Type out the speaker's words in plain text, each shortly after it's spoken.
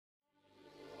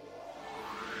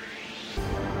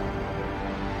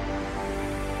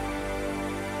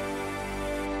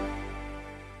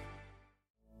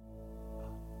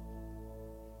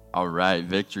All right,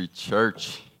 Victory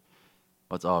Church.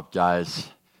 What's up, guys?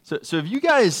 So have you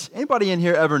guys, anybody in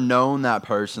here ever known that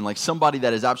person, like somebody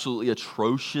that is absolutely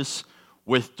atrocious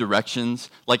with directions?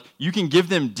 Like, you can give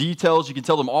them details, you can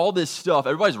tell them all this stuff.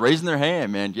 Everybody's raising their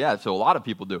hand, man. Yeah, so a lot of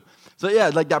people do. So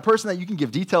yeah, like that person that you can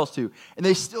give details to, and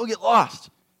they still get lost.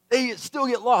 They still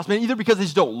get lost, man, either because they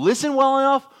just don't listen well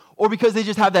enough, or because they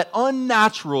just have that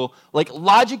unnatural, like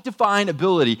logic-defying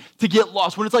ability to get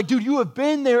lost. When it's like, dude, you have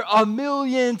been there a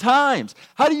million times.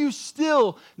 How do you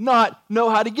still not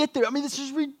know how to get there? I mean, this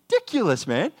is ridiculous,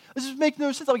 man. This just makes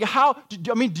no sense. Like,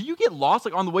 do you get lost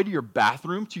like on the way to your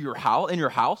bathroom, to your house, in your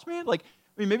house, man? Like,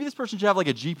 I mean, maybe this person should have like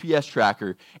a GPS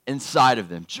tracker inside of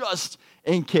them, just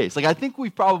in case. Like, I think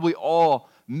we've probably all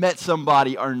met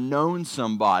somebody or known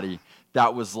somebody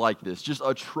that was like this, just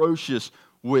atrocious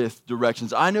with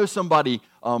directions. I know somebody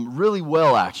really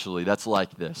well, actually, that's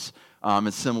like this.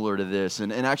 It's similar to this.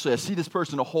 And actually, I see this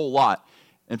person a whole lot.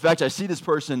 In fact, I see this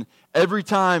person every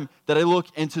time that I look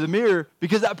into the mirror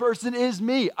because that person is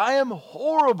me. I am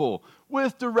horrible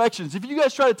with directions. If you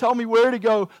guys try to tell me where to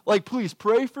go, like, please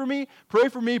pray for me, pray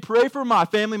for my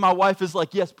family. My wife is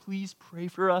like, yes, please pray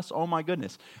for us. Oh, my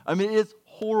goodness. I mean, it's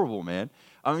horrible, man.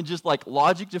 I mean, just like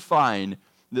logic defying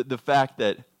the fact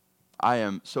that I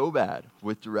am so bad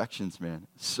with directions, man,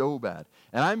 so bad.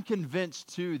 And I'm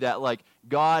convinced, too, that, like,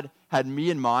 God had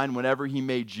me in mind whenever he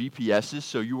made GPSs,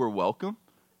 so you were welcome.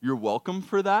 You're welcome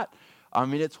for that. I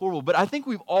mean, it's horrible. But I think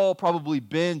we've all probably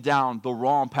been down the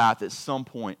wrong path at some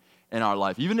point in our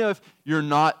life. Even if you're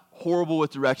not horrible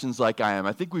with directions like I am,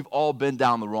 I think we've all been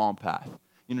down the wrong path.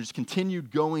 You know, just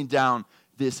continued going down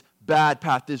this bad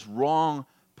path, this wrong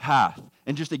path,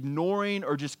 and just ignoring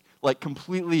or just, like,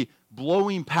 completely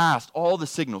blowing past all the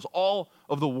signals, all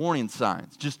of the warning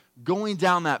signs, just going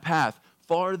down that path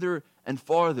farther and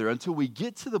farther until we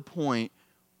get to the point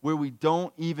where we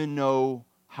don't even know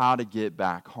how to get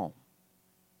back home.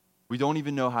 We don't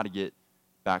even know how to get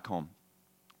back home.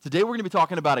 Today we're going to be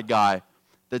talking about a guy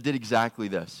that did exactly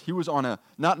this. He was on a,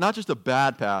 not just a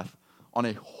bad path, on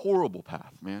a horrible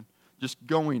path, man.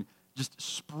 Just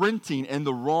sprinting in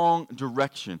the wrong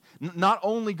direction. Not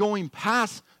only going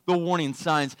past the warning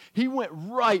signs, he went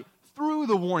right through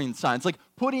the warning signs, like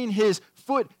putting his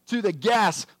foot to the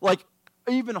gas, like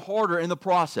even harder in the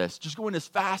process, just going as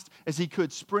fast as he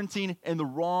could, sprinting in the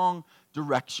wrong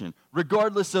direction,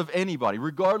 regardless of anybody,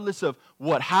 regardless of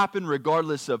what happened,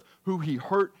 regardless of who he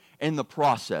hurt in the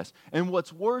process. And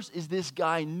what's worse is this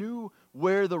guy knew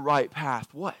where the right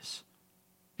path was.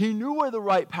 He knew where the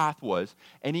right path was,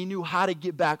 and he knew how to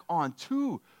get back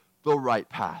onto the right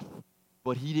path.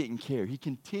 But he didn't care. He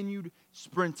continued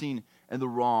sprinting in the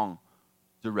wrong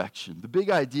direction. The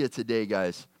big idea today,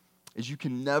 guys, is you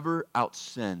can never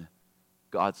out-sin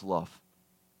God's love.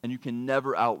 And you can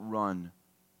never outrun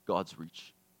God's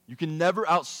reach. You can never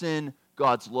out-sin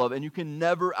God's love, and you can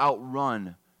never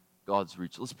outrun God's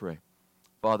reach. Let's pray.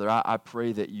 Father, I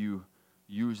pray that you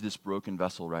use this broken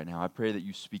vessel right now. I pray that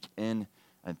you speak in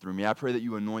and through me. I pray that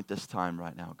you anoint this time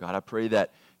right now, God. I pray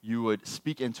that you would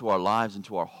speak into our lives,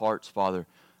 into our hearts, Father.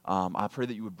 I pray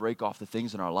that you would break off the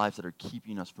things in our lives that are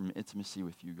keeping us from intimacy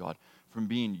with you, God, from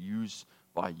being used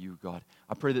by you, God.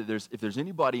 I pray that if there's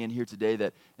anybody in here today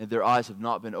that their eyes have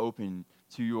not been open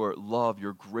to your love,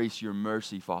 your grace, your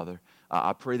mercy, Father,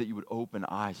 I pray that you would open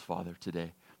eyes, Father,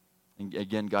 today. And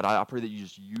again, God, I pray that you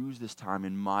just use this time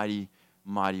in mighty,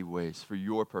 mighty ways for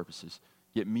your purposes.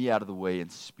 Get me out of the way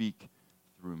and speak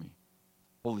through me.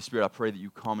 Holy Spirit, I pray that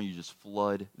you come and you just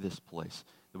flood this place,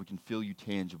 that we can feel you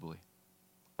tangibly.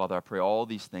 Father, I pray all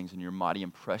these things in your mighty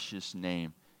and precious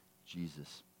name,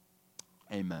 Jesus.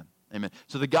 Amen. Amen.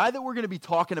 So the guy that we're going to be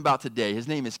talking about today, his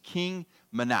name is King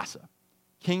Manasseh.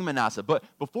 King Manasseh. But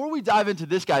before we dive into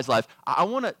this guy's life, I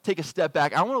want to take a step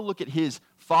back. I want to look at his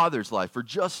father's life for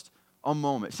just a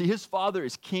moment. See, his father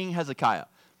is King Hezekiah.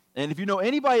 And if you know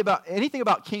anything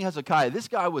about King Hezekiah, this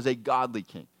guy was a godly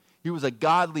king. He was a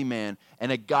godly man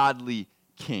and a godly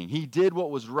king. He did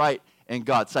what was right in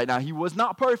God's sight. Now, he was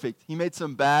not perfect. He made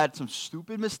some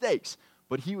stupid mistakes,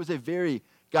 but he was a very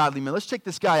godly man. Let's check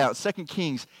this guy out. 2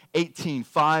 Kings 18,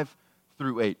 5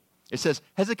 through 8. It says,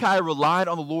 Hezekiah relied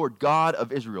on the Lord God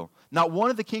of Israel. Not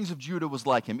one of the kings of Judah was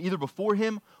like him, either before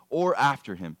him or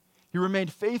after him. He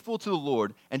remained faithful to the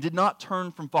Lord and did not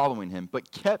turn from following him,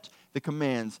 but kept the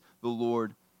commands the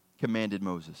Lord commanded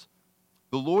Moses.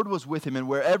 The Lord was with him, and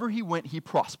wherever he went, he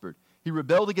prospered. He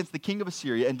rebelled against the king of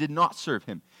Assyria and did not serve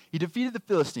him. He defeated the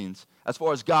Philistines as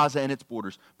far as Gaza and its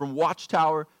borders, from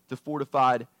watchtower to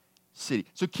fortified city.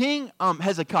 So King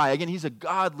Hezekiah, again, he's a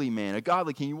godly man, a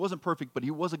godly king. He wasn't perfect, but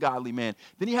he was a godly man.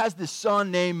 Then he has this son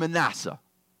named Manasseh.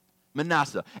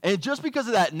 Manasseh. And just because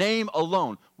of that name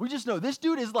alone, we just know this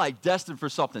dude is like destined for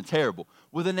something terrible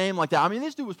with a name like that. I mean,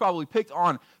 this dude was probably picked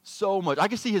on so much. I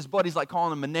can see his buddies like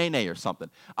calling him Manene or something.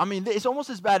 I mean, it's almost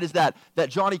as bad as that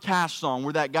Johnny Cash song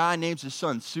where that guy names his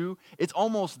son Sue. It's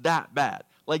almost that bad.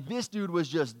 Like, this dude was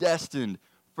just destined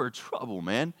for trouble,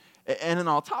 man. And then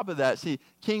on top of that, see,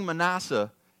 King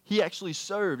Manasseh, he actually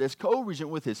served as co-regent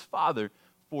with his father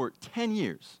for 10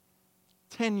 years.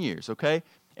 10 years, okay?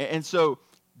 And so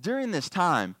during this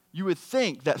time, you would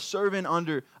think that serving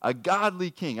under a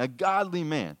godly king, a godly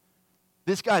man,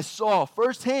 this guy saw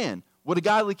firsthand what a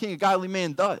godly king, a godly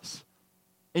man does.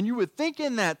 And you would think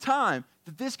in that time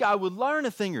that this guy would learn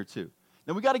a thing or two.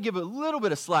 Now, we got to give a little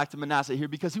bit of slack to Manasseh here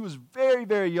because he was very,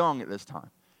 very young at this time.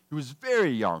 He was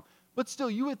very young. But still,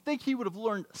 you would think he would have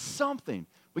learned something.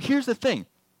 But here's the thing.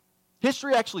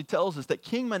 History actually tells us that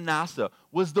King Manasseh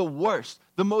was the worst,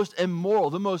 the most immoral,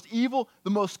 the most evil, the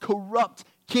most corrupt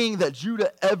king that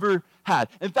Judah ever had.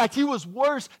 In fact, he was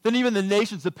worse than even the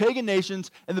nations, the pagan nations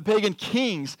and the pagan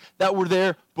kings that were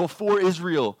there before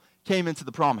Israel came into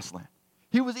the promised land.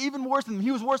 He was even worse than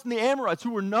the Amorites,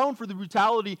 who were known for the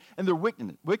brutality and their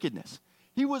wickedness.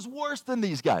 He was worse than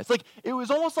these guys. Like, it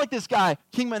was almost like this guy,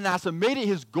 King Manasseh, made it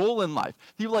his goal in life.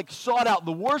 He like sought out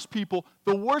the worst people,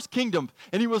 the worst kingdom,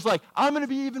 and he was like, I'm going to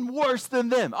be even worse than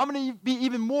them. I'm going to be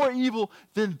even more evil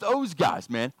than those guys,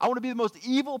 man. I want to be the most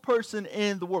evil person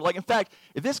in the world. Like, in fact,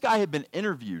 if this guy had been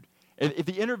interviewed, and if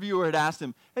the interviewer had asked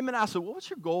him, hey, Manasseh, what's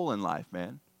your goal in life,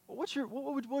 man? What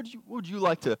would you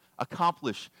like to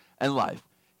accomplish in life?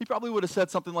 He probably would have said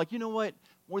something like, you know what,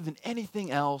 more than anything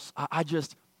else,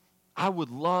 I would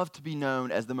love to be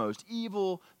known as the most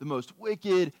evil, the most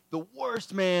wicked, the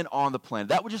worst man on the planet.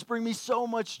 That would just bring me so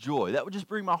much joy. That would just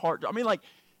bring my heart joy. I mean, like,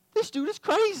 this dude is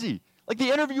crazy. Like, the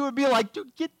interviewer would be like,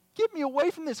 dude, get me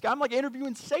away from this guy. I'm like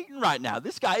interviewing Satan right now.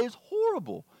 This guy is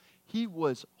horrible. He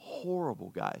was horrible,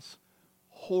 guys.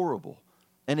 Horrible.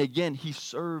 And again, he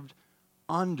served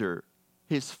under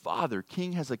his father,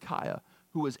 King Hezekiah,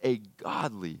 who was a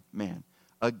godly man,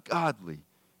 a godly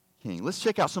king. Let's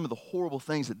check out some of the horrible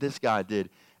things that this guy did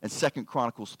in 2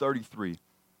 Chronicles 33,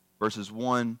 verses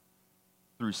 1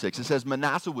 through 6. It says,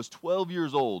 Manasseh was 12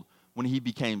 years old when he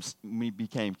became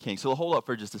king. So hold up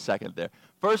for just a second there.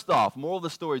 First off, moral of the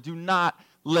story, do not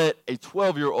let a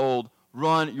 12-year-old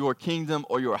run your kingdom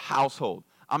or your household.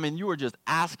 I mean, you are just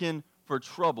asking for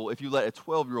trouble if you let a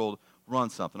 12-year-old run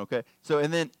something, okay? So,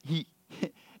 and then he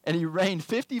reigned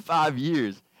 55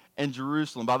 years in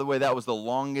Jerusalem. By the way, that was the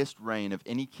longest reign of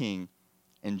any king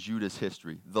in Judah's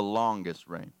history, the longest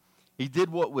reign. He did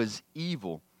what was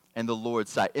evil in the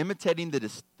Lord's sight, imitating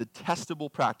the detestable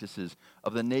practices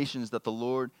of the nations that the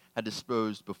Lord had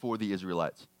disposed before the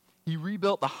Israelites. He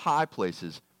rebuilt the high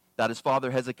places that his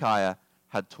father Hezekiah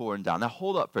had torn down. Now,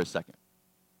 hold up for a second.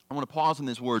 I want to pause on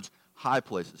these words, high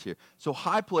places here. So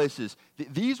high places,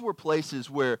 these were places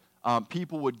where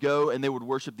people would go and they would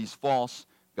worship these false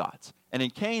gods. And in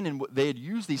Canaan, they had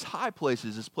used these high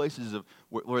places as places of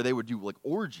where they would do like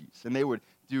orgies, and they would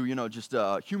do, just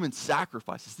human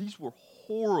sacrifices. These were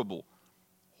horrible,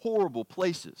 horrible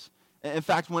places. In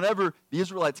fact, whenever the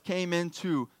Israelites came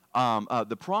into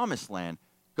the promised land,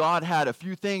 God had a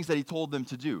few things that he told them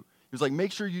to do. He was like,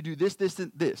 make sure you do this, this,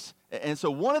 and this. And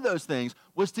so one of those things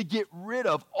was to get rid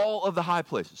of all of the high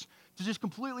places, to just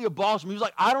completely abolish them. He was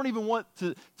like, I don't even want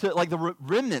to like the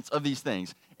remnants of these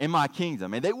things in my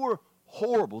kingdom. And they were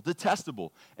horrible,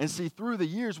 detestable. And see, through the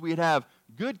years, we'd have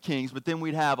good kings, but then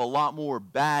we'd have a lot more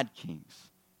bad kings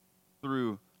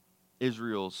through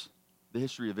the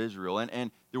history of Israel.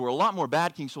 And there were a lot more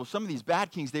bad kings. So some of these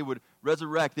bad kings, they would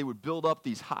resurrect, they would build up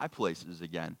these high places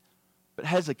again. But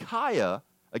Hezekiah,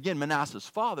 again, Manasseh's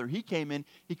father, he came in,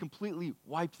 he completely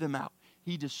wiped them out.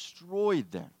 He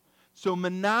destroyed them. So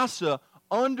Manasseh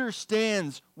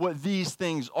understands what these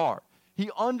things are. He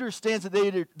understands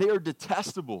that they are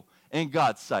detestable in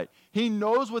God's sight. He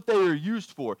knows what they are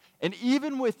used for. And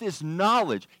even with this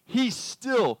knowledge, he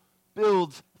still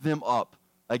builds them up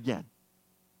again.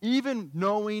 Even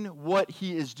knowing what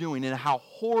he is doing and how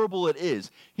horrible it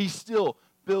is, he still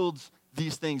builds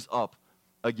these things up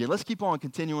again. Let's keep on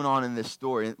continuing on in this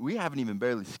story. We haven't even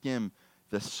barely skimmed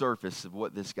the surface of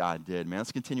what this guy did, man.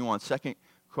 Let's continue on. 2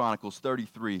 Chronicles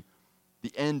 33,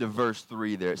 the end of verse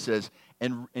 3 there. It says,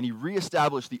 and he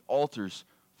reestablished the altars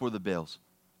for the Baals.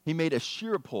 He made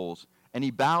Asherah poles, and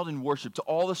he bowed and worshipped to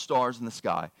all the stars in the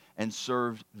sky and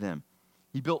served them.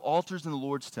 He built altars in the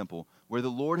Lord's temple where the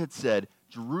Lord had said,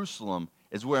 Jerusalem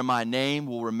is where my name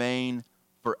will remain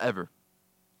forever.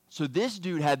 So this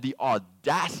dude had the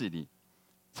audacity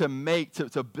to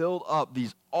build up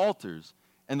these altars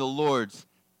in the Lord's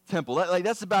temple.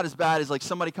 That's about as bad as like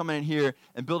somebody coming in here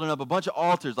and building up a bunch of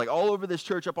altars like all over this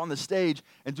church up on the stage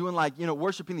and doing like,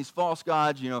 worshiping these false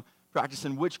gods,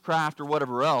 practicing witchcraft or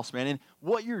whatever else, man. And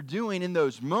what you're doing in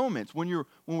those moments when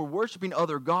we're worshiping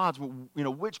other gods,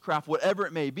 witchcraft, whatever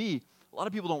it may be, a lot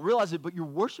of people don't realize it, but you're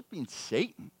worshiping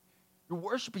Satan. You're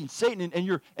worshiping Satan, and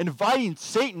you're inviting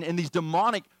Satan and these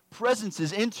demonic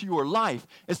presences into your life.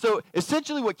 And so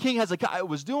essentially what King Hezekiah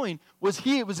was doing was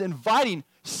he was inviting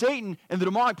Satan and the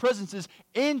demonic presences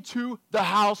into the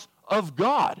house of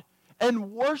God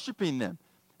and worshiping them.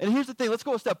 And here's the thing, let's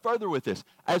go a step further with this.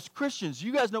 As Christians,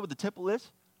 you guys know what the temple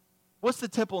is? What's the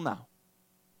temple now?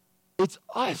 It's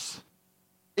us.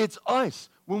 It's us.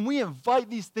 When we invite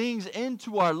these things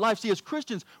into our life, see, as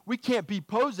Christians, we can't be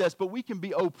possessed, but we can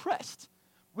be oppressed.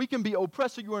 We can be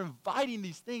oppressed, so you're inviting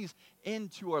these things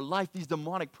into our life, these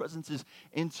demonic presences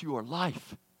into your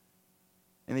life.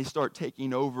 And they start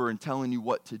taking over and telling you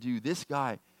what to do. This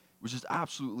guy was just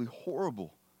absolutely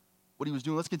horrible what he was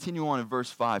doing. Let's continue on in verse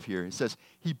 5 here. It says,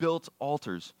 he built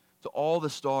altars to all the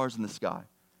stars in the sky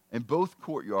in both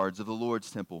courtyards of the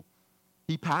Lord's temple.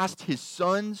 He passed his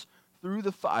sons through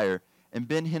the fire in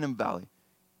Ben Hinnom Valley.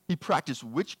 He practiced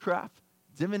witchcraft,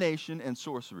 divination, and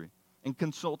sorcery, and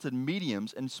consulted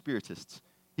mediums and spiritists.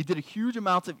 He did a huge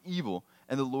amount of evil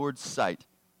in the Lord's sight,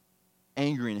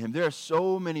 angering him. There are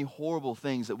so many horrible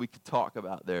things that we could talk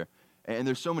about there, and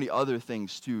there's so many other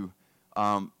things too.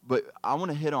 But I want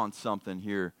to hit on something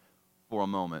here for a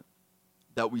moment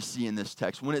that we see in this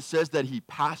text. When it says that he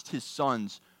passed his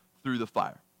sons through the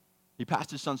fire. He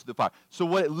passed his sons through the fire. So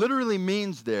what it literally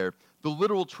means there, the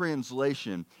literal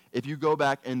translation, if you go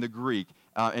back in the Greek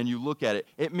and you look at it,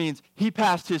 it means he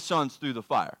passed his sons through the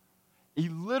fire. He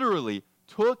literally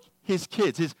took his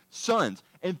kids, his sons,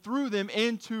 and threw them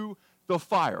into the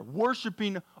fire,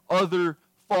 worshiping other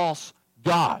false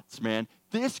gods, man.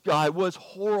 This guy was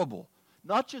horrible.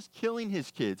 Not just killing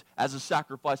his kids as a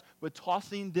sacrifice, but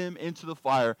tossing them into the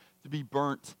fire to be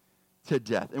burnt to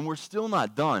death. And we're still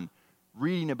not done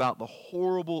reading about the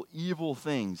horrible, evil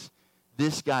things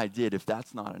this guy did, if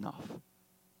that's not enough.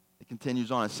 It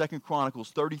continues on in 2 Chronicles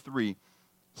 33,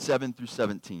 7 through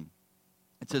 17.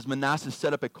 It says, Manasseh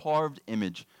set up a carved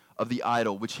image of the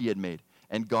idol which he had made,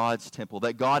 and God's temple,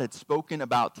 that God had spoken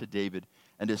about to David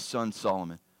and his son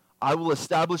Solomon. I will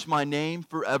establish my name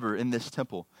forever in this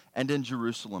temple and in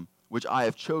Jerusalem, which I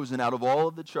have chosen out of all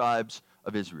of the tribes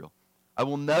of Israel. I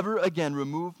will never again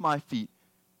remove my feet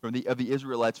of the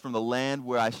Israelites from the land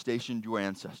where I stationed your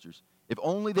ancestors, if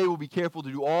only they will be careful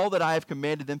to do all that I have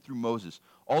commanded them through Moses,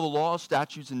 all the laws,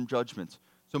 statutes, and judgments.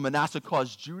 So Manasseh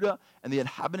caused Judah and the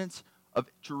inhabitants of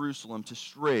Jerusalem to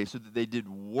stray, so that they did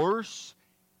worse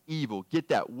evil, get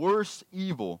that, worse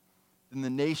evil than the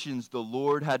nations the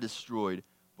Lord had destroyed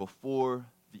before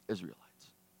the Israelites.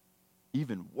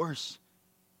 Even worse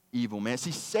evil, man.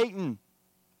 See, Satan,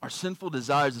 our sinful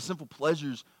desires, the sinful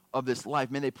pleasures of this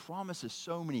life, man, they promise us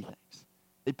so many things.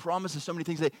 They promise us so many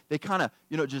things. They kind of,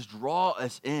 just draw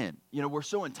us in. We're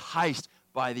so enticed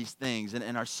by these things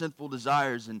and our sinful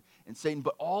desires and Satan,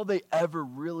 but all they ever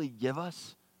really give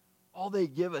us,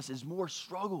 is more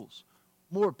struggles,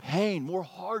 more pain, more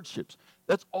hardships.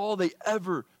 That's all they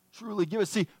ever truly give us.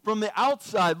 See, from the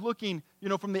outside looking,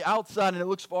 from the outside, and it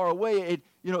looks far away,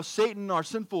 Satan, our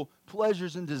sinful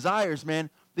pleasures and desires, man,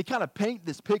 they kind of paint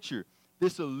this picture,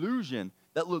 this illusion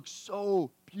that looks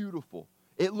so beautiful.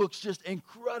 It looks just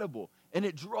incredible, and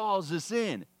it draws us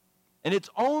in. And it's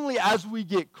only as we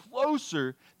get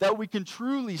closer that we can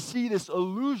truly see this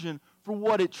illusion for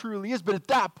what it truly is. But at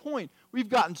that point, we've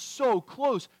gotten so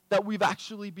close that we've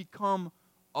actually become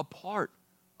a part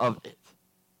of it.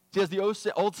 See, as the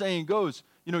old saying goes,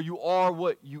 you are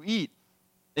what you eat.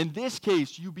 In this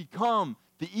case, you become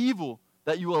the evil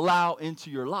that you allow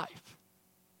into your life.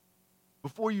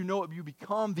 Before you know it, you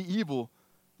become the evil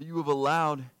that you have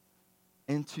allowed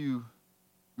into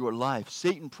your life.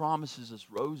 Satan promises us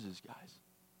roses, guys.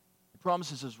 He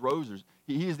promises us roses.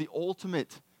 He is the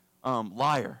ultimate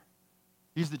liar.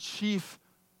 He's the chief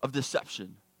of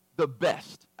deception, the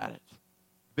best at it,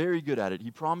 very good at it.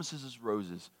 He promises us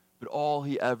roses, but all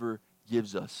he ever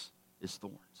gives us is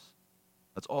thorns.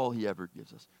 That's all he ever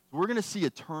gives us. So we're going to see a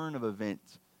turn of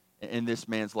events in this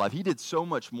man's life. He did so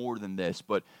much more than this,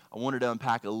 but I wanted to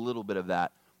unpack a little bit of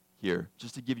that here,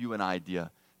 just to give you an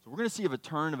idea. So we're going to see a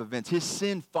turn of events. His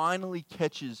sin finally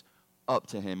catches up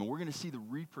to him, and we're going to see the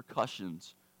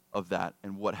repercussions of that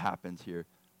and what happens here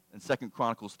in 2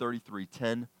 Chronicles 33,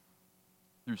 10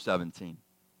 through 17.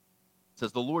 It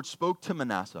says, the Lord spoke to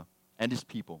Manasseh and his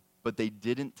people, but they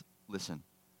didn't listen.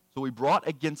 So he brought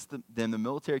against them the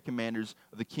military commanders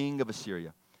of the king of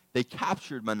Assyria. They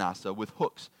captured Manasseh with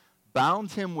hooks,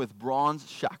 bound him with bronze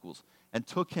shackles, and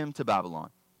took him to Babylon.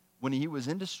 When he was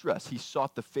in distress, he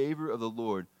sought the favor of the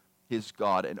Lord his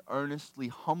God and earnestly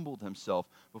humbled himself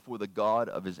before the God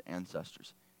of his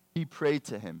ancestors. He prayed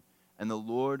to him, and the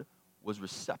Lord was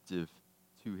receptive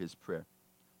to his prayer.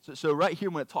 So right here,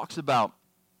 when it talks about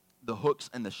the hooks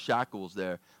and the shackles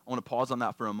there, I want to pause on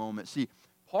that for a moment. See,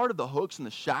 part of the hooks and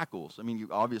the shackles, I mean,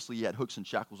 obviously he had hooks and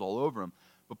shackles all over him,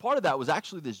 but part of that was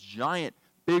actually this giant,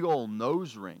 big old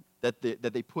nose ring that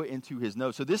they put into his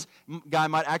nose. So this guy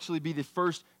might actually be the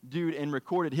first dude in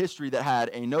recorded history that had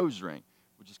a nose ring,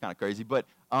 which is kind of crazy. But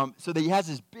so that he has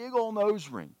this big old nose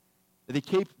ring that they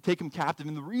take him captive.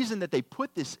 And the reason that they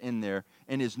put this in there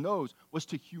in his nose was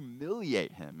to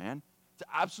humiliate him, man. To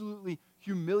absolutely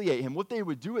humiliate him. What they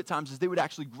would do at times is they would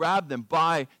actually grab them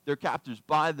by their captors,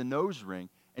 by the nose ring,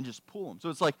 and just pull them.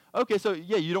 So it's like, okay, so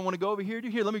yeah, you don't want to go over here?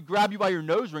 Here, let me grab you by your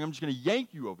nose ring. I'm just going to yank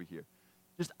you over here.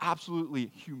 Just absolutely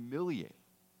humiliate.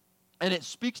 And it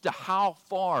speaks to how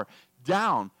far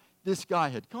down this guy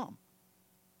had come.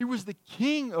 He was the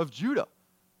king of Judah,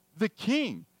 the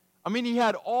king. I mean, he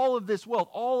had all of this wealth,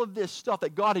 all of this stuff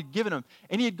that God had given him,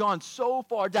 and he had gone so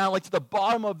far down, like to the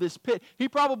bottom of this pit. He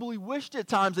probably wished at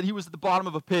times that he was at the bottom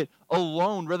of a pit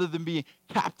alone rather than being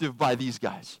captive by these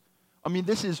guys. I mean,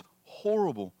 this is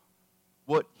horrible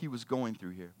what he was going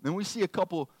through here. And we see a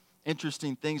couple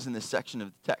interesting things in this section of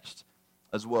the text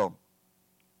as well.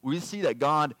 We see that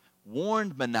God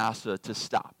warned Manasseh to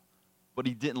stop, but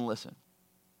he didn't listen.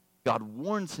 God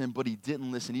warns him, but he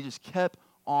didn't listen. He just kept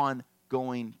on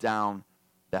going down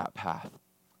that path,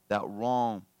 that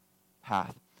wrong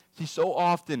path. See, so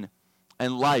often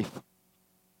in life,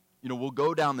 we'll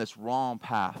go down this wrong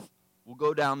path. We'll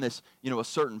go down this, a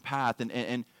certain path,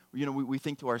 and we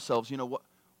think to ourselves,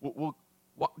 what,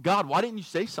 God, why didn't you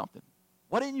say something?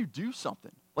 Why didn't you do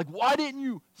something? Like, why didn't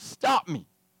you stop me?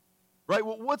 Right?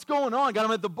 Well, what's going on? God,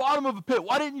 I'm at the bottom of a pit.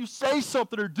 Why didn't you say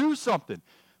something or do something?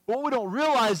 But what we don't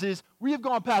realize is we have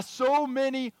gone past so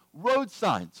many road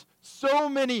signs, so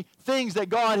many things that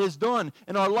God has done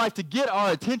in our life to get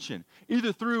our attention,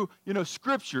 either through,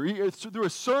 scripture, either through a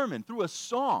sermon, through a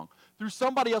song, through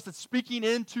somebody else that's speaking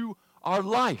into our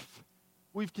life.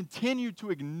 We've continued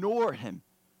to ignore him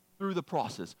through the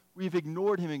process. We've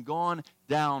ignored him and gone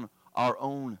down our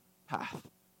own path.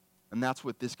 And that's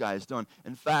what this guy has done.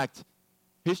 In fact,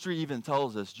 history even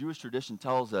tells us, Jewish tradition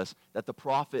tells us, that the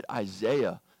prophet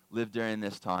Isaiah lived during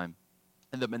this time.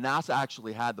 And that Manasseh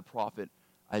actually had the prophet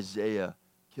Isaiah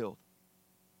killed.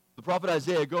 The prophet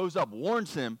Isaiah goes up,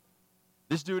 warns him.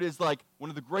 This dude is like one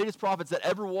of the greatest prophets that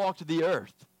ever walked the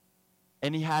earth.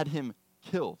 And he had him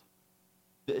killed.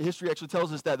 The history actually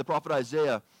tells us that the prophet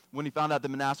Isaiah, when he found out that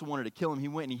Manasseh wanted to kill him, he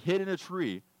went and he hid in a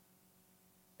tree.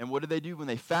 And what did they do when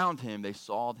they found him? They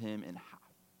sawed him in half.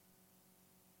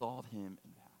 Sawed him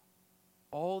in half.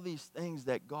 All these things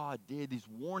that God did, these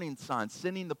warning signs,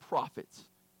 sending the prophets.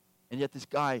 And yet this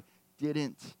guy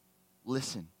didn't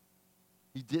listen.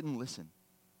 He didn't listen.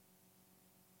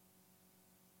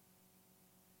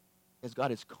 As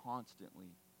God is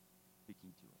constantly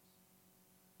speaking to us.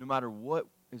 No matter what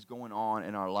is going on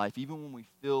in our life, even when we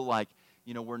feel like,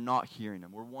 we're not hearing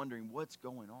him. We're wondering, what's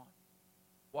going on?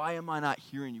 Why am I not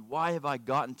hearing you? Why have I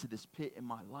gotten to this pit in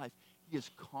my life? He is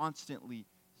constantly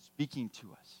speaking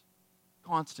to us.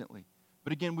 Constantly.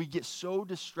 But again, we get so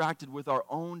distracted with our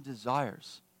own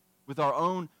desires, with our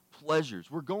own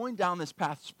pleasures. We're going down this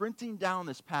path, sprinting down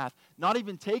this path, not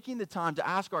even taking the time to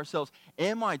ask ourselves,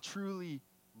 am I truly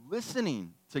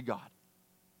listening to God?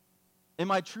 Am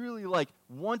I truly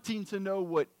wanting to know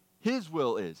what his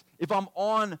will is? If I'm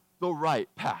on the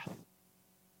right path?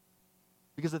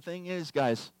 Because the thing is,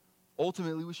 guys,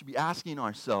 ultimately we should be asking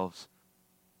ourselves,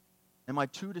 am I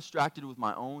too distracted with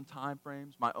my own time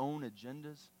frames, my own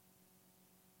agendas,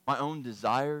 my own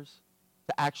desires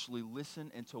to actually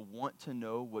listen and to want to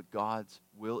know what God's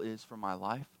will is for my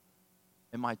life?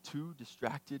 Am I too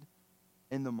distracted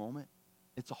in the moment?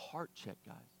 It's a heart check,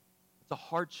 guys. It's a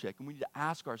heart check, and we need to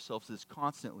ask ourselves this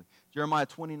constantly. Jeremiah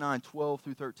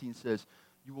 29:12-13 says,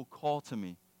 you will call to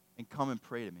me and come and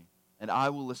pray to me, and I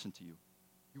will listen to you.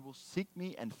 You will seek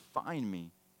me and find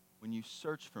me when you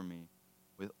search for me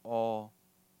with all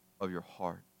of your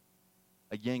heart.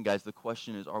 Again, guys, the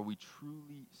question is, are we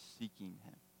truly seeking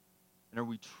him? And are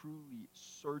we truly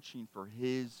searching for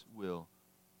his will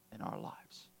in our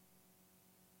lives?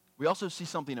 We also see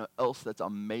something else that's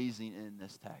amazing in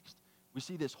this text. We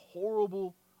see this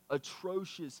horrible,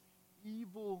 atrocious,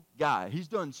 evil guy. He's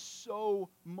done so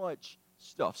much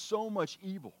stuff, so much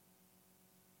evil.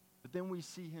 But then we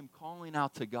see him calling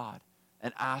out to God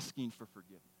and asking for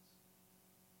forgiveness.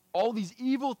 All these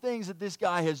evil things that this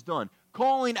guy has done,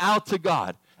 calling out to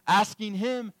God, asking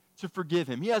him to forgive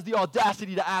him. He has the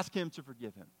audacity to ask him to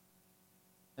forgive him.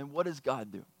 And what does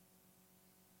God do?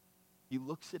 He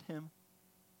looks at him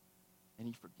and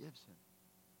he forgives him.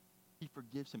 He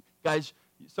forgives him. Guys,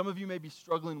 some of you may be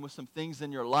struggling with some things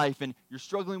in your life, and you're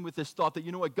struggling with this thought that,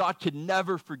 you know what, God could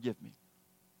never forgive me.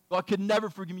 God could never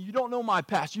forgive me. You don't know my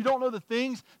past. You don't know the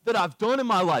things that I've done in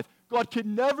my life. God could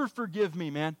never forgive me,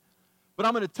 man. But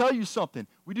I'm going to tell you something.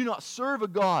 We do not serve a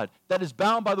God that is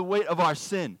bound by the weight of our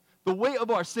sin. The weight of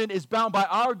our sin is bound by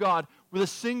our God with a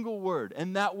single word,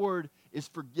 and that word is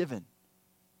forgiven.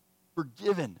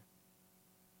 Forgiven.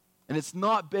 And it's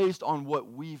not based on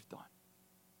what we've done.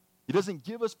 He doesn't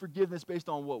give us forgiveness based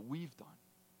on what we've done.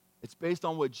 It's based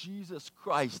on what Jesus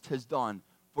Christ has done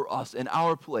for us in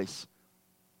our place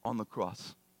on the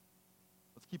cross.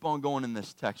 Let's keep on going in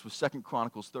this text with 2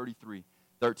 Chronicles 33,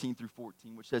 13 through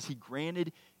 14, which says he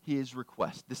granted his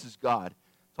request. This is God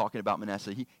talking about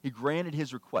Manasseh. He granted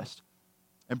his request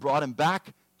and brought him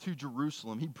back to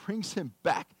Jerusalem. He brings him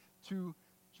back to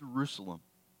Jerusalem,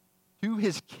 to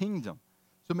his kingdom.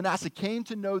 So Manasseh came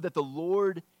to know that the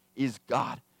Lord is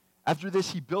God. After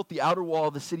this, he built the outer wall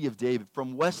of the city of David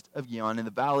from west of Gihon in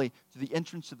the valley to the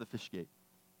entrance to the fish gate.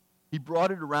 He brought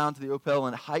it around to the Opel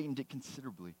and heightened it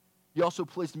considerably. He also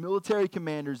placed military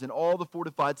commanders in all the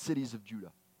fortified cities of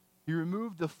Judah. He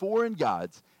removed the foreign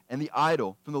gods and the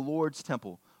idol from the Lord's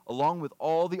temple, along with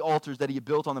all the altars that he had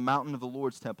built on the mountain of the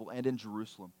Lord's temple and in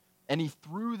Jerusalem. And he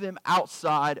threw them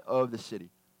outside of the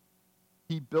city.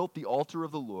 He built the altar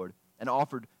of the Lord and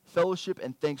offered fellowship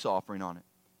and thanks offering on it.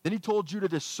 Then he told Judah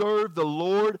to serve the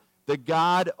Lord, the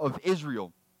God of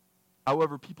Israel.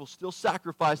 However, people still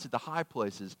sacrificed at the high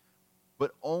places,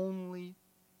 but only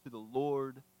to the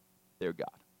Lord their God.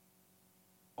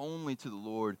 Only to the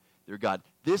Lord their God.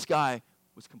 This guy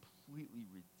was completely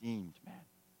redeemed, man.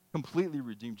 Completely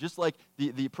redeemed. Just like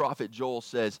the prophet Joel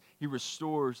says, he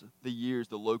restores the years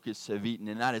the locusts have eaten,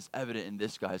 and that is evident in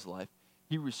this guy's life.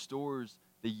 He restores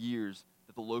the years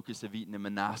that the locusts have eaten in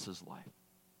Manasseh's life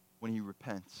when he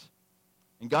repents.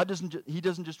 And God doesn't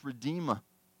just redeem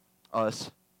us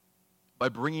by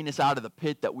bringing us out of the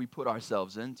pit that we put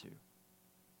ourselves into.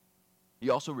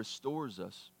 He also restores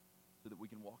us so that we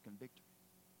can walk in victory.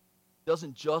 He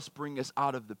doesn't just bring us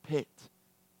out of the pit.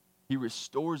 He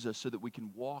restores us so that we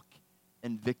can walk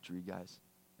in victory, guys.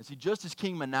 And see, just as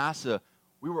King Manasseh,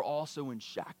 we were also in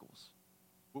shackles.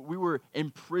 We were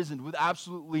imprisoned with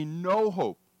absolutely no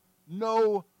hope,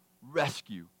 no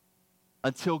rescue,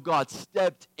 until God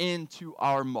stepped into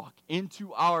our muck,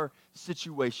 into our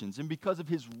situations. And because of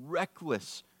his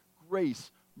reckless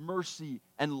grace, mercy,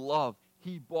 and love,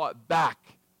 he bought back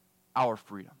our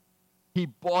freedom. He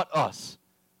bought us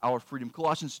our freedom.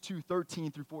 Colossians 2,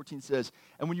 13 through 14 says,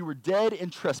 and when you were dead in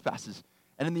trespasses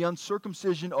and in the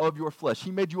uncircumcision of your flesh,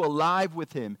 he made you alive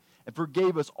with him and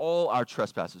forgave us all our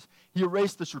trespasses. He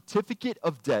erased the certificate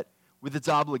of debt with its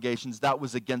obligations that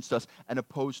was against us and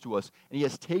opposed to us. And he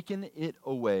has taken it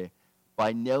away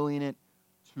by nailing it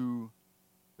to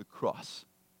the cross.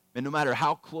 And no matter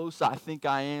how close I think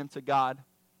I am to God,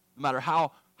 no matter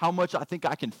how much I think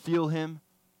I can feel him,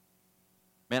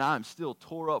 man, I am still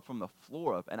tore up from the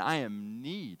floor up, and I am in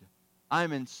need. I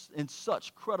am in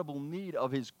such credible need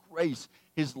of his grace,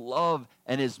 his love,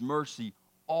 and his mercy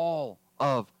all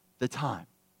of the time.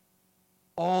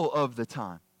 All of the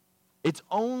time. It's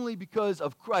only because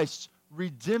of Christ's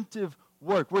redemptive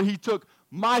work, where he took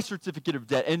my certificate of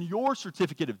debt and your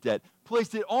certificate of debt,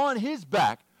 placed it on his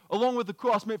back, along with the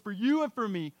cross meant for you and for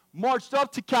me, marched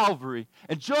up to Calvary,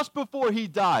 and just before he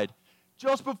died,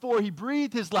 just before he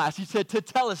breathed his last, he said,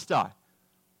 Tetelestai,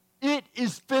 it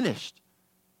is finished.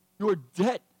 Your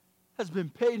debt has been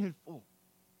paid in full.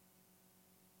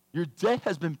 Your debt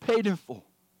has been paid in full.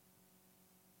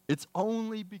 It's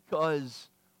only because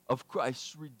of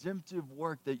Christ's redemptive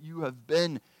work that you have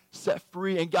been set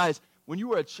free. And guys, when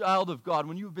you are a child of God,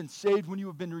 when you have been saved, when you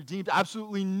have been redeemed,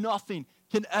 absolutely nothing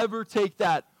can ever take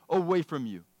that away from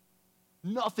you.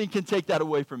 Nothing can take that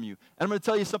away from you. And I'm going to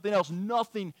tell you something else.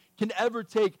 Nothing can ever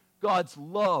take God's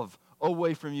love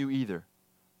away from you either.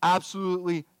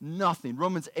 Absolutely nothing.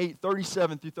 Romans 8,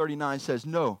 37 through 39 says,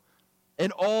 no,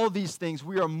 in all these things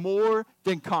we are more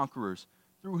than conquerors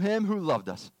through him who loved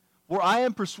us. For I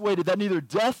am persuaded that neither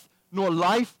death, nor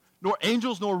life, nor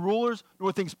angels, nor rulers,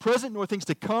 nor things present, nor things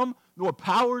to come, nor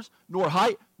powers, nor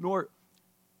height, nor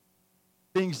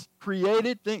things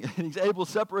created, things able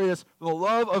to separate us from the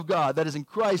love of God that is in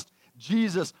Christ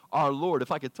Jesus our Lord.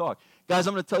 If I could talk. Guys,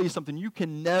 I'm going to tell you something. You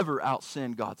can never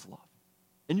out-sin God's love.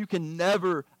 And you can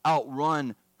never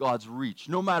outrun God's reach,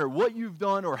 no matter what you've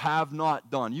done or have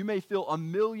not done. You may feel a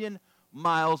million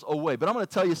miles away. But I'm going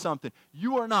to tell you something.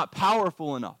 You are not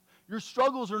powerful enough. Your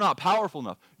struggles are not powerful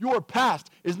enough. Your past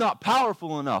is not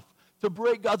powerful enough to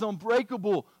break God's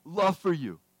unbreakable love for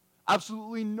you.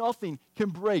 Absolutely nothing can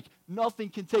break, nothing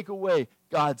can take away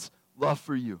God's love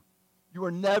for you. You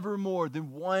are never more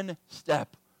than one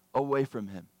step away from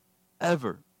him,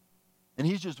 ever. And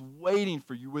he's just waiting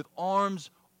for you with arms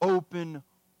open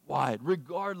wide,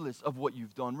 regardless of what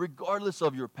you've done, regardless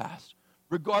of your past,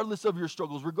 regardless of your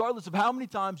struggles, regardless of how many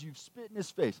times you've spit in his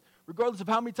face, regardless of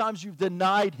how many times you've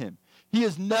denied him. He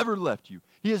has never left you.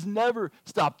 He has never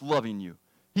stopped loving you.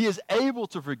 He is able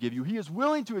to forgive you. He is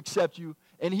willing to accept you,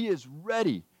 and he is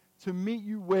ready to meet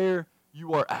you where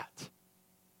you are at.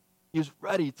 He is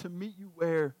ready to meet you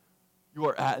where you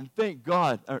are at. And thank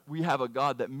God we have a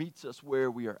God that meets us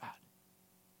where we are at.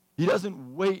 He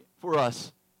doesn't wait for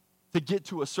us to get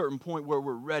to a certain point where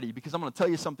we're ready, because I'm going to tell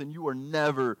you something, you are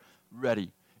never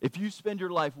ready. If you spend your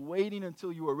life waiting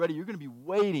until you are ready, you're going to be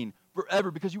waiting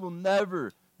forever, because you will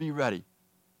never be ready.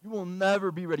 You will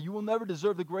never be ready. You will never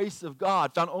deserve the grace of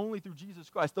God found only through Jesus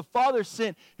Christ. The Father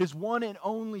sent his one and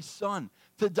only Son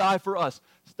to die for us.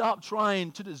 Stop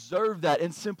trying to deserve that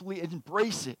and simply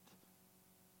embrace it.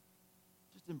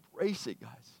 Just embrace it,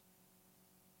 guys.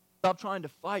 Stop trying to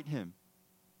fight him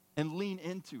and lean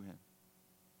into him.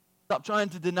 Stop trying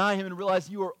to deny him and realize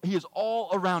he is all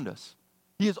around us.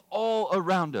 He is all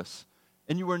around us.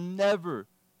 And you are never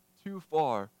too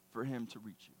far for him to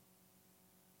reach you.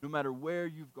 No matter where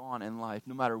you've gone in life,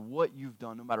 no matter what you've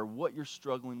done, no matter what you're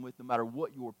struggling with, no matter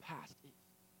what your past is,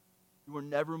 you are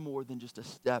never more than just a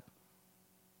step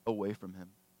away from him.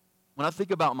 When I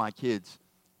think about my kids,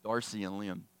 Darcy and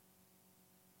Liam,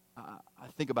 I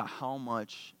think about how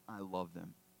much I love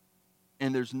them.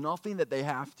 And there's nothing that they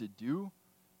have to do,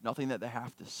 nothing that they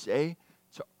have to say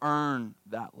to earn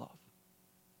that love.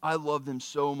 I love them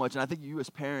so much, and I think you as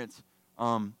parents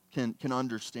can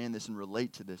understand this and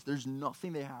relate to this. There's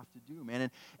nothing they have to do, man.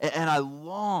 And I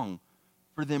long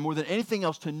for them more than anything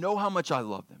else to know how much I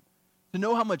love them, to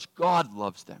know how much God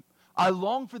loves them. I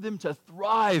long for them to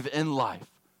thrive in life.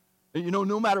 You know,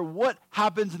 no matter what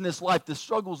happens in this life, the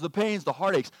struggles, the pains, the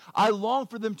heartaches, I long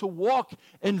for them to walk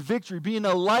in victory, being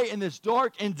a light in this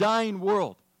dark and dying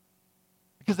world.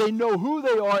 Because they know who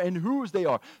they are and whose they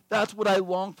are. That's what I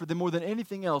long for them more than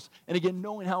anything else. And again,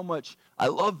 knowing how much I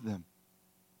love them.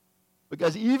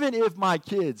 Because even if my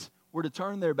kids were to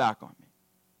turn their back on me,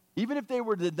 even if they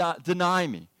were to deny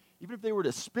me, even if they were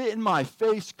to spit in my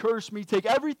face, curse me, take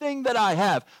everything that I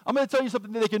have, I'm going to tell you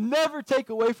something that they can never take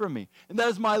away from me. And that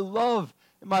is my love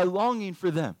and my longing for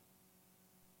them.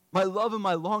 My love and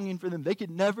my longing for them, they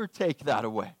could never take that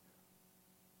away.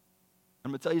 I'm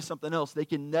going to tell you something else. They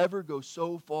can never go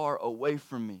so far away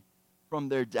from me, from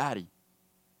their daddy.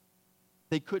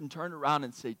 They couldn't turn around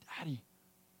and say, Daddy,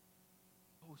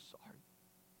 I'm so sorry.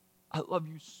 I love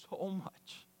you so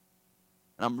much.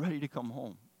 And I'm ready to come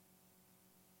home.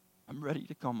 I'm ready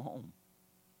to come home.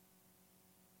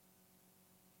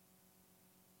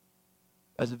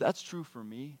 As if that's true for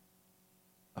me,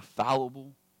 a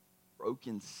fallible,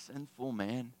 broken, sinful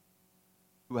man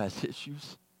who has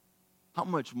issues, how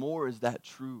much more is that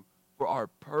true for our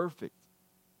perfect,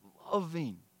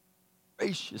 loving,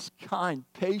 gracious, kind,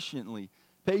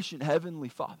 patient Heavenly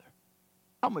Father?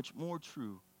 How much more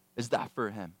true is that for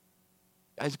him?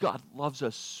 Guys, God loves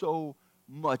us so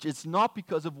much. It's not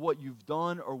because of what you've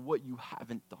done or what you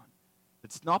haven't done.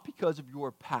 It's not because of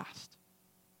your past.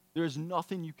 There is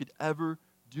nothing you could ever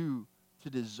do to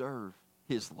deserve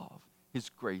his love, his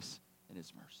grace, and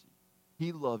his mercy.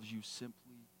 He loves you simply.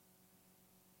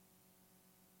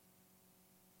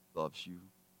 Loves you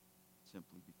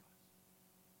simply because.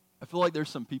 I feel like there's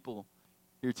some people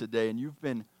here today, and you've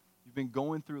been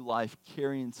going through life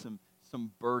carrying some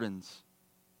burdens,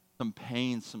 some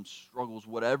pains, some struggles,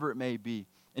 whatever it may be,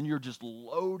 and you're just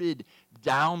loaded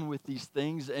down with these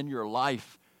things in your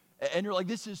life, and you're like,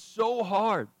 this is so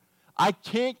hard. I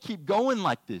can't keep going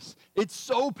like this. It's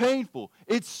so painful.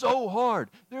 It's so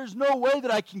hard. There's no way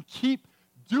that I can keep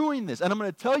doing this. And I'm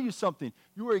going to tell you something.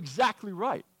 You are exactly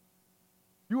right.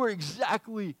 You are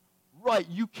exactly right.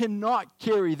 You cannot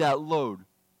carry that load.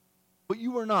 But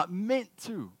you are not meant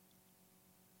to.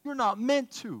 You're not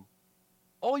meant to.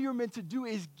 All you're meant to do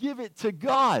is give it to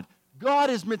God. God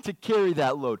is meant to carry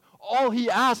that load. All he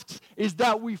asks is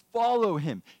that we follow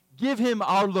him. Give him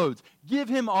our loads. Give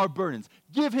him our burdens.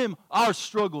 Give him our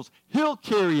struggles. He'll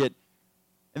carry it,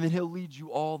 and then he'll lead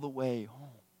you all the way home.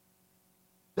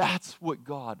 That's what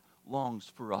God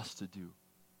longs for us to do.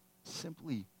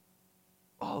 Simply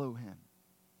follow him.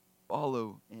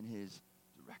 Follow in his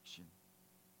direction.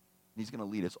 And he's going to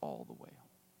lead us all the way home.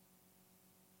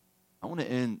 I want to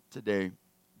end today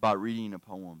by reading a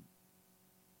poem.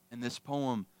 And this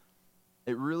poem,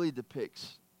 it really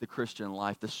depicts the Christian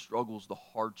life, the struggles, the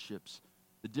hardships,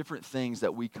 the different things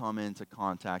that we come into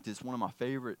contact. It's one of my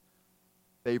favorite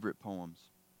poems.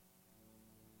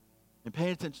 And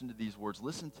pay attention to these words.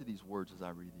 Listen to these words as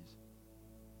I read these.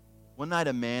 One night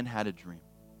a man had a dream.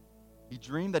 He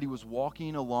dreamed that he was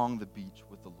walking along the beach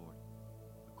with the Lord.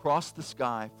 Across the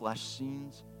sky flashed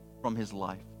scenes from his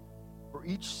life. For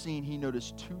each scene he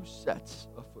noticed two sets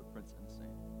of footprints in the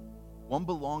sand, one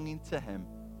belonging to him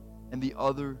and the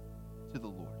other to the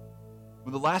Lord.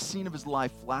 When the last scene of his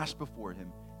life flashed before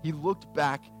him, he looked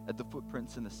back at the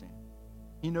footprints in the sand.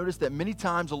 He noticed that many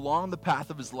times along the path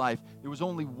of his life, there was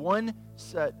only one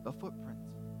set of footprints.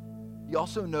 He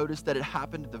also noticed that it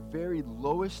happened at the very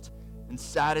lowest and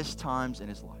saddest times in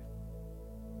his life.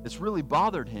 This really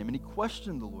bothered him, and he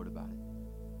questioned the Lord about it.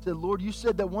 He said, Lord, you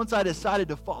said that once I decided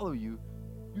to follow you,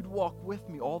 you'd walk with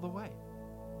me all the way.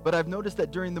 But I've noticed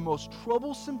that during the most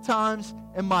troublesome times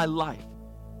in my life,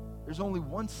 there's only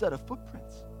one set of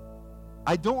footprints.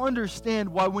 I don't understand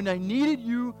why when I needed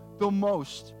you the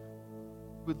most,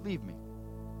 you would leave me.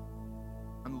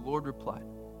 And the Lord replied,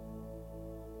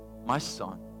 my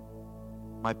son,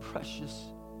 my precious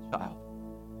child,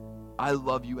 I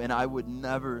love you and I would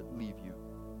never leave you.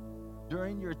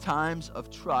 During your times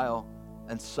of trial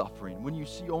and suffering, when you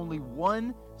see only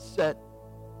one set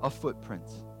of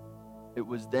footprints, it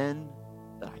was then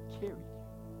that I carried you.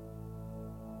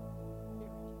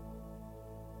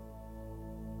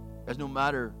 Guys, no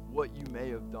matter what you may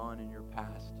have done in your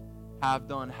past, have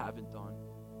done, haven't done,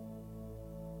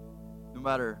 no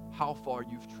matter how far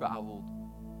you've traveled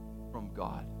from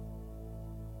God,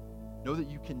 know that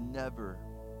you can never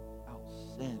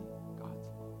out-sin God's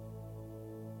love.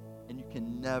 And you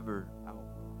can never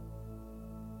outrun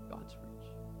God's reach.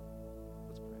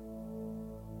 Let's pray.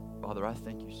 Father, I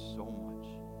thank you so much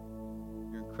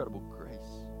for your incredible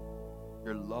grace,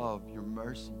 your love, your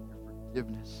mercy, your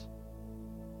forgiveness.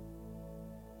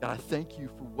 God, I thank you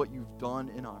for what you've done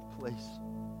in our place,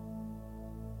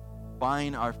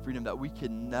 buying our freedom that we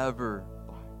can never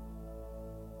buy,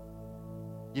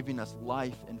 giving us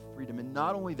life and freedom. And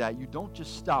not only that, you don't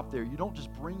just stop there. You don't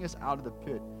just bring us out of the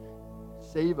pit,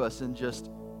 save us, and just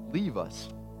leave us,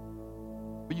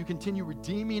 but you continue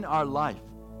redeeming our life.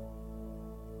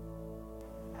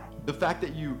 The fact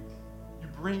that you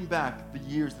bring back the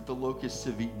years that the locusts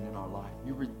have eaten in our life.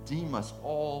 You redeem us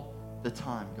all the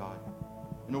time, God,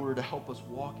 in order to help us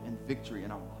walk in victory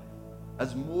in our life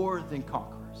as more than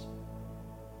conquerors.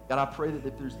 God, I pray that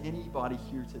if there's anybody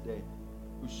here today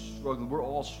who's struggling, we're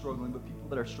all struggling, but people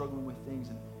that are struggling with things,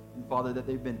 and Father, that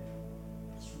they've been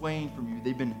swaying from you,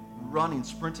 they've been running,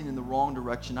 sprinting in the wrong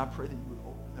direction, I pray that you would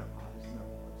open their eyes and their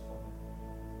hearts, Father.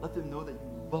 Let them know that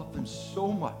you love them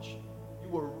so much.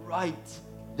 You are right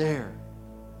there,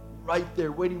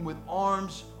 waiting with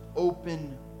arms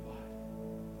open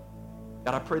wide.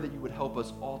 God, I pray that you would help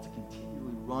us all to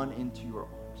continually run into your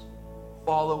arms,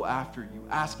 follow after you,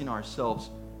 asking ourselves,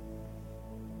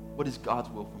 what is God's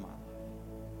will for my life?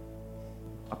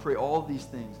 I pray all of these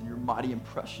things in your mighty and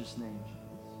precious name, Jesus.